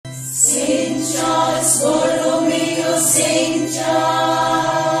St. Charles Borromeo, St.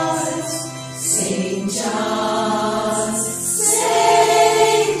 Charles, St. Charles,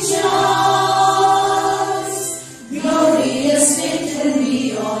 St. Charles, glorious little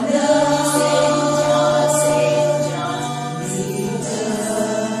we honor. St. Charles,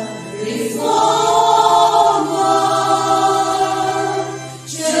 Reformer,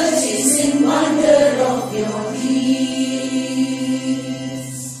 Church is in wonder of your peace.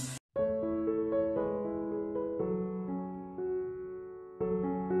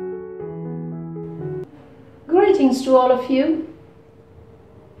 Greetings to all of you.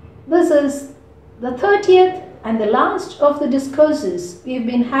 This is the 30th and the last of the discourses we've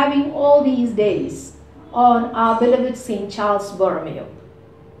been having all these days on our beloved St. Charles Borromeo.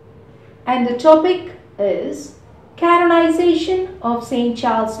 And the topic is Canonization of St.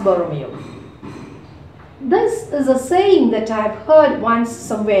 Charles Borromeo. This is a saying that I've heard once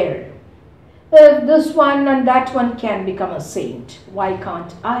somewhere. If this one and that one can become a saint, why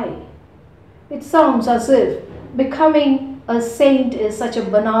can't I? It sounds as if becoming a saint is such a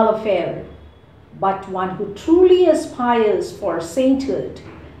banal affair. But one who truly aspires for sainthood,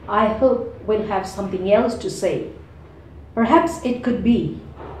 I hope, will have something else to say. Perhaps it could be,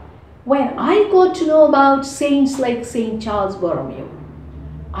 when I got to know about saints like St. Charles Borromeo,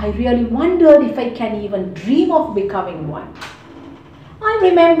 I really wondered if I can even dream of becoming one. I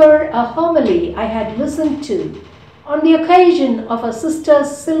remember a homily I had listened to on the occasion of a sister's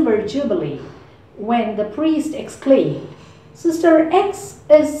silver jubilee, when the priest exclaimed, "Sister X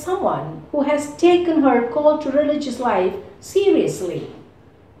is someone who has taken her call to religious life seriously."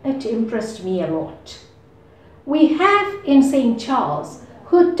 It impressed me a lot. We have in St. Charles,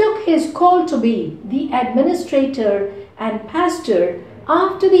 who took his call to be the administrator and pastor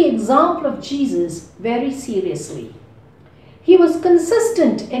after the example of Jesus very seriously. He was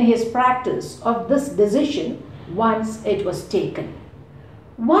consistent in his practice of this decision once it was taken.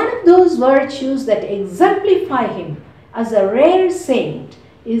 One of those virtues that exemplify him as a rare saint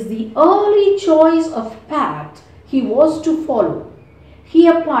is the early choice of path he was to follow. He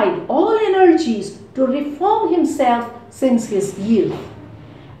applied all energies to reform himself since his youth.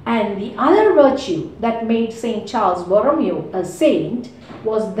 And the other virtue that made St. Charles Borromeo a saint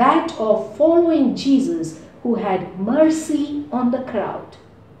was that of following Jesus, who had mercy on the crowd.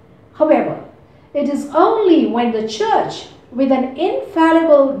 However, it is only when the Church, with an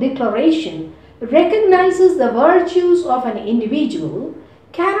infallible declaration, recognizes the virtues of an individual,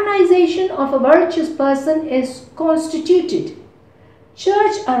 canonization of a virtuous person is constituted.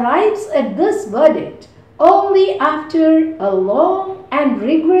 Church arrives at this verdict only after a long and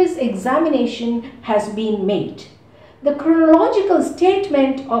rigorous examination has been made. The chronological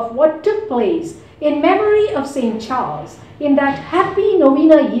statement of what took place in memory of St. Charles in that happy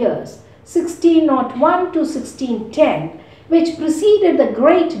novena years, 1601 to 1610, which preceded the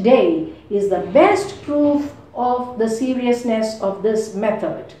great day, is the best proof of the seriousness of this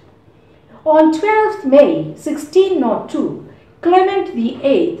method. On 12th May 1602, Clement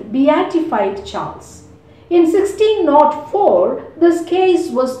VIII beatified Charles. In 1604, this case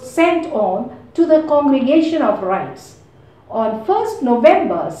was sent on to the Congregation of Rites. On 1st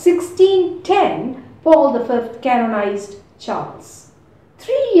November 1610, Paul V canonized Charles.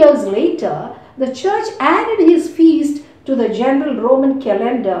 3 years later, the Church added his feast to the general Roman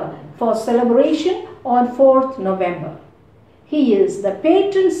calendar for celebration on 4th November. He is the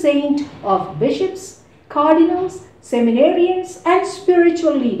patron saint of bishops, cardinals, seminarians, and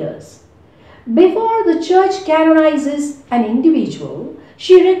spiritual leaders. Before the Church canonizes an individual,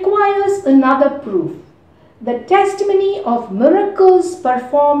 she requires another proof: the testimony of miracles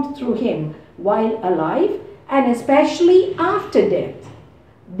performed through him while alive and especially after death.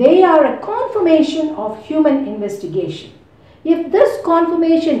 They are a confirmation of human investigation. If this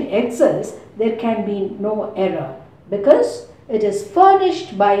confirmation exists, there can be no error, because it is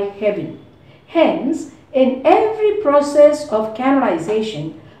furnished by heaven. Hence, in every process of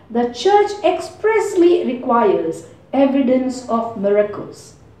canonization, the Church expressly requires evidence of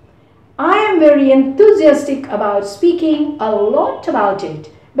miracles. I am very enthusiastic about speaking a lot about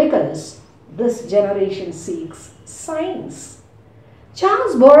it, because this generation seeks signs.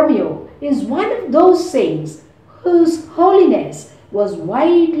 Charles Borromeo is one of those saints whose holiness was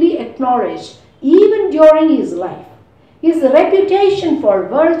widely acknowledged even during his life. His reputation for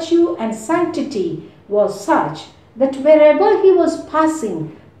virtue and sanctity was such that wherever he was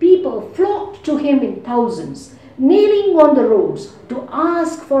passing, people flocked to him in thousands, kneeling on the roads to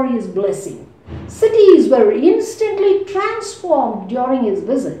ask for his blessing. Cities were instantly transformed during his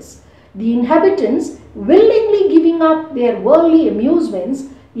visits. The inhabitants, willingly giving up their worldly amusements,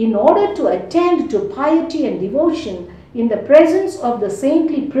 in order to attend to piety and devotion in the presence of the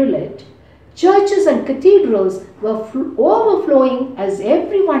saintly prelate, churches and cathedrals were overflowing as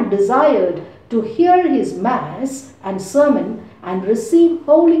everyone desired to hear his mass and sermon and receive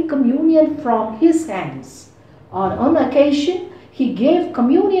Holy Communion from his hands. On one occasion, he gave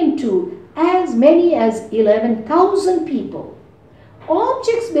communion to as many as 11,000 people.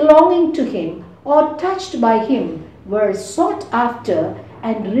 Objects belonging to him or touched by him were sought after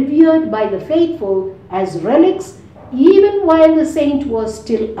and revered by the faithful as relics even while the saint was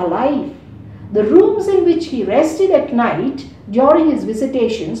still alive. The rooms in which he rested at night during his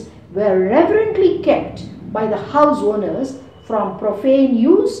visitations were reverently kept by the house owners from profane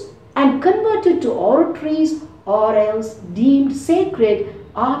use and converted to oratories or else deemed sacred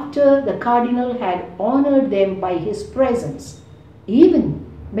after the cardinal had honored them by his presence. Even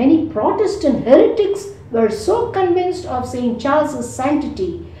many Protestant heretics were so convinced of St. Charles's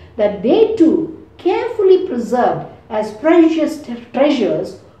sanctity that they too carefully preserved as precious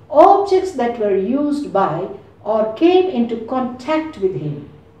treasures objects that were used by or came into contact with him.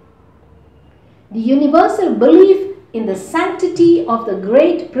 The universal belief in the sanctity of the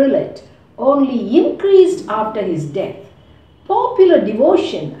great prelate only increased after his death. Popular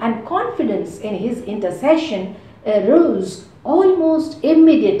devotion and confidence in his intercession arose almost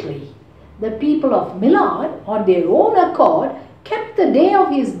immediately. The people of Milan, on their own accord, kept the day of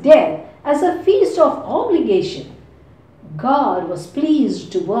his death as a feast of obligation. God was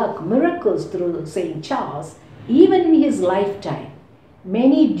pleased to work miracles through St. Charles even in his lifetime,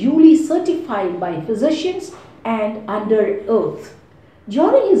 many duly certified by physicians and under oath.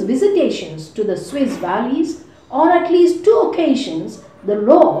 During his visitations to the Swiss valleys, on at least 2 occasions, the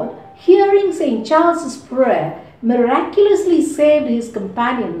Lord, hearing St. Charles's prayer, miraculously saved his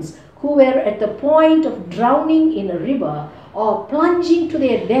companions who were at the point of drowning in a river or plunging to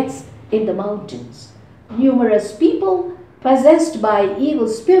their deaths in the mountains. Numerous people possessed by evil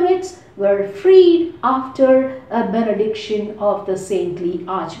spirits were freed after a benediction of the saintly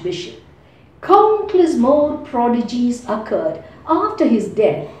archbishop. Countless more prodigies occurred after his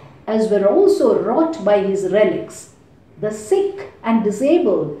death, as were also wrought by his relics. The sick and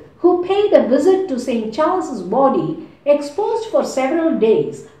disabled who paid a visit to St. Charles's body, exposed for several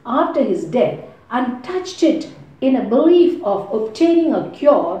days after his death, and touched it in a belief of obtaining a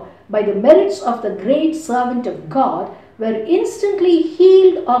cure by the merits of the great servant of God, were instantly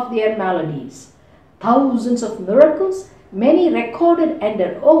healed of their maladies. Thousands of miracles, many recorded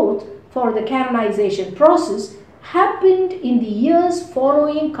under oath for the canonization process, happened in the years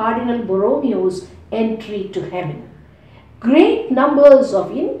following Cardinal Borromeo's entry to heaven. Great numbers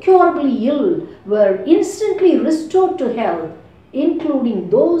of incurably ill were instantly restored to health, including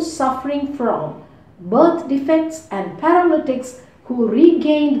those suffering from birth defects and paralytics who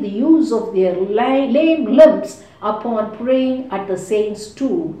regained the use of their lame limbs upon praying at the saint's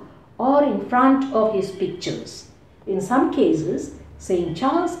tomb or in front of his pictures. In some cases, St.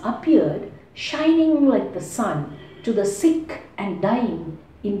 Charles appeared shining like the sun to the sick and dying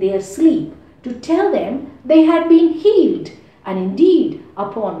in their sleep to tell them they had been healed, and indeed,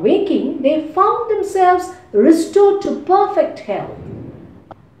 upon waking, they found themselves restored to perfect health.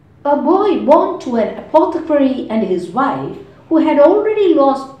 A boy born to an apothecary and his wife, who had already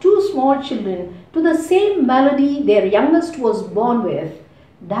lost 2 small children to the same malady their youngest was born with,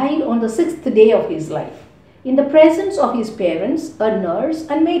 died on the 6th day of his life, in the presence of his parents, a nurse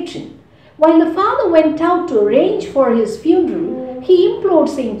and matron. While the father went out to arrange for his funeral, he implored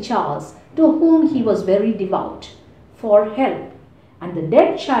St. Charles, to whom he was very devout, for help. And the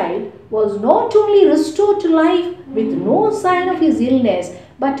dead child was not only restored to life with no sign of his illness,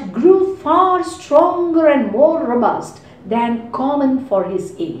 but grew far stronger and more robust than common for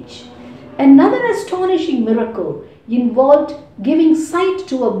his age. Another astonishing miracle involved giving sight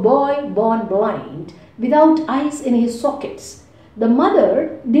to a boy born blind, without eyes in his sockets. The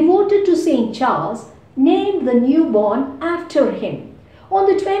mother, devoted to St. Charles, named the newborn after him. On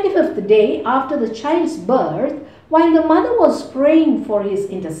the 25th day after the child's birth, while the mother was praying for his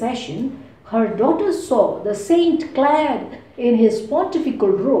intercession, her daughter saw the saint, clad in his pontifical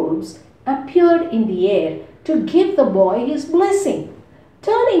robes, appeared in the air to give the boy his blessing.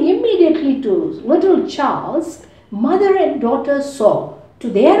 Turning immediately to little Charles, mother and daughter saw, to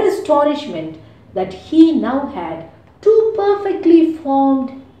their astonishment, that he now had 2 perfectly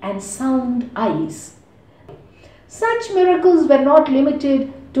formed and sound eyes. Such miracles were not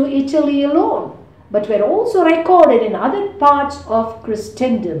limited to Italy alone, but were also recorded in other parts of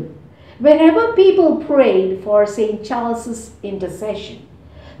Christendom, wherever people prayed for St. Charles's intercession.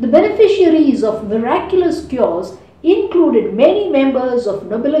 The beneficiaries of miraculous cures included many members of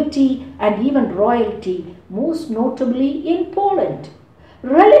nobility and even royalty, most notably in Poland.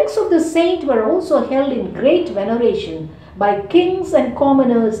 Relics of the saint were also held in great veneration by kings and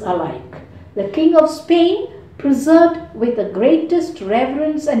commoners alike. The King of Spain preserved with the greatest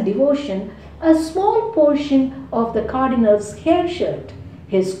reverence and devotion a small portion of the cardinal's hair shirt.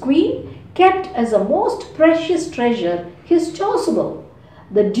 His queen kept as a most precious treasure his chasuble.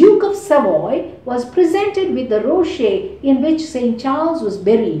 The Duke of Savoy was presented with the rochet in which St. Charles was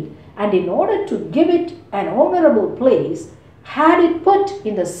buried, and in order to give it an honorable place, had it put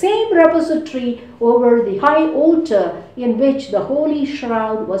in the same repository over the high altar in which the holy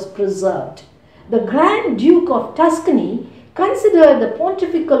shroud was preserved. The Grand Duke of Tuscany considered the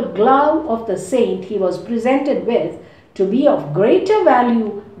pontifical glove of the saint he was presented with to be of greater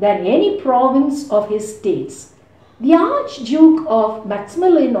value than any province of his states. The Archduke of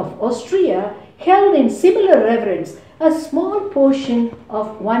Maximilian of Austria held in similar reverence a small portion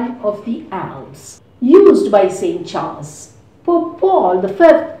of one of the albs used by St. Charles. Pope Paul V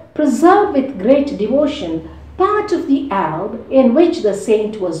preserved with great devotion part of the alb in which the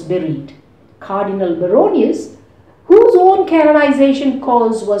saint was buried. Cardinal Borromeo, whose own canonization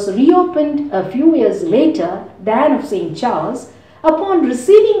cause was reopened a few years later than of St. Charles, upon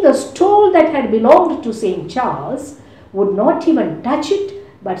receiving the stole that had belonged to St. Charles, would not even touch it,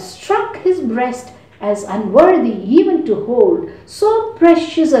 but struck his breast as unworthy even to hold so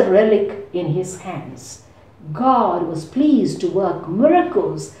precious a relic in his hands. God was pleased to work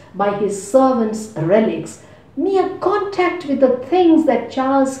miracles by his servants' relics. Mere contact with the things that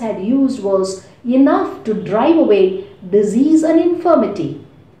Charles had used was enough to drive away disease and infirmity.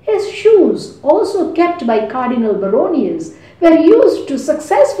 His shoes, also kept by Cardinal Borromeo, were used to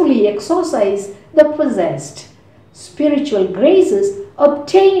successfully exorcise the possessed. Spiritual graces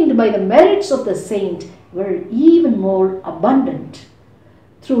obtained by the merits of the saint were even more abundant.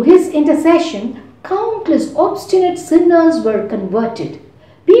 Through his intercession, countless obstinate sinners were converted.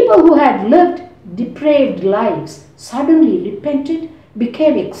 People who had lived depraved lives suddenly repented,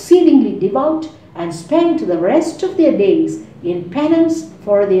 became exceedingly devout, and spent the rest of their days in penance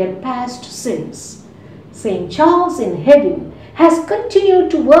for their past sins. St. Charles in heaven has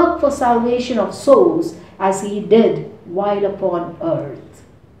continued to work for salvation of souls as he did while upon earth.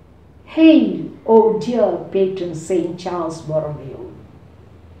 Hail, O dear patron St. Charles Borromeo.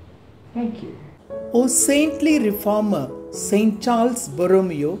 Thank you. O saintly reformer, St. Charles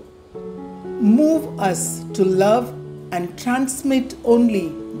Borromeo, move us to love and transmit only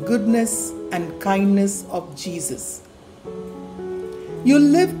goodness and kindness of Jesus. You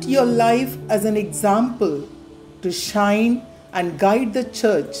lived your life as an example to shine and guide the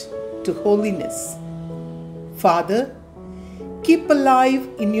Church to holiness. Father, keep alive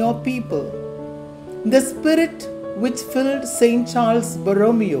in your people the spirit which filled St. Charles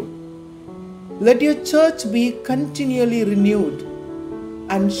Borromeo. Let your Church be continually renewed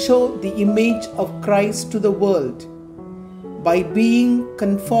and show the image of Christ to the world by being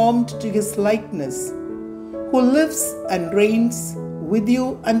conformed to his likeness, who lives and reigns with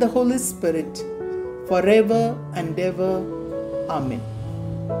you and the Holy Spirit forever and ever. Amen.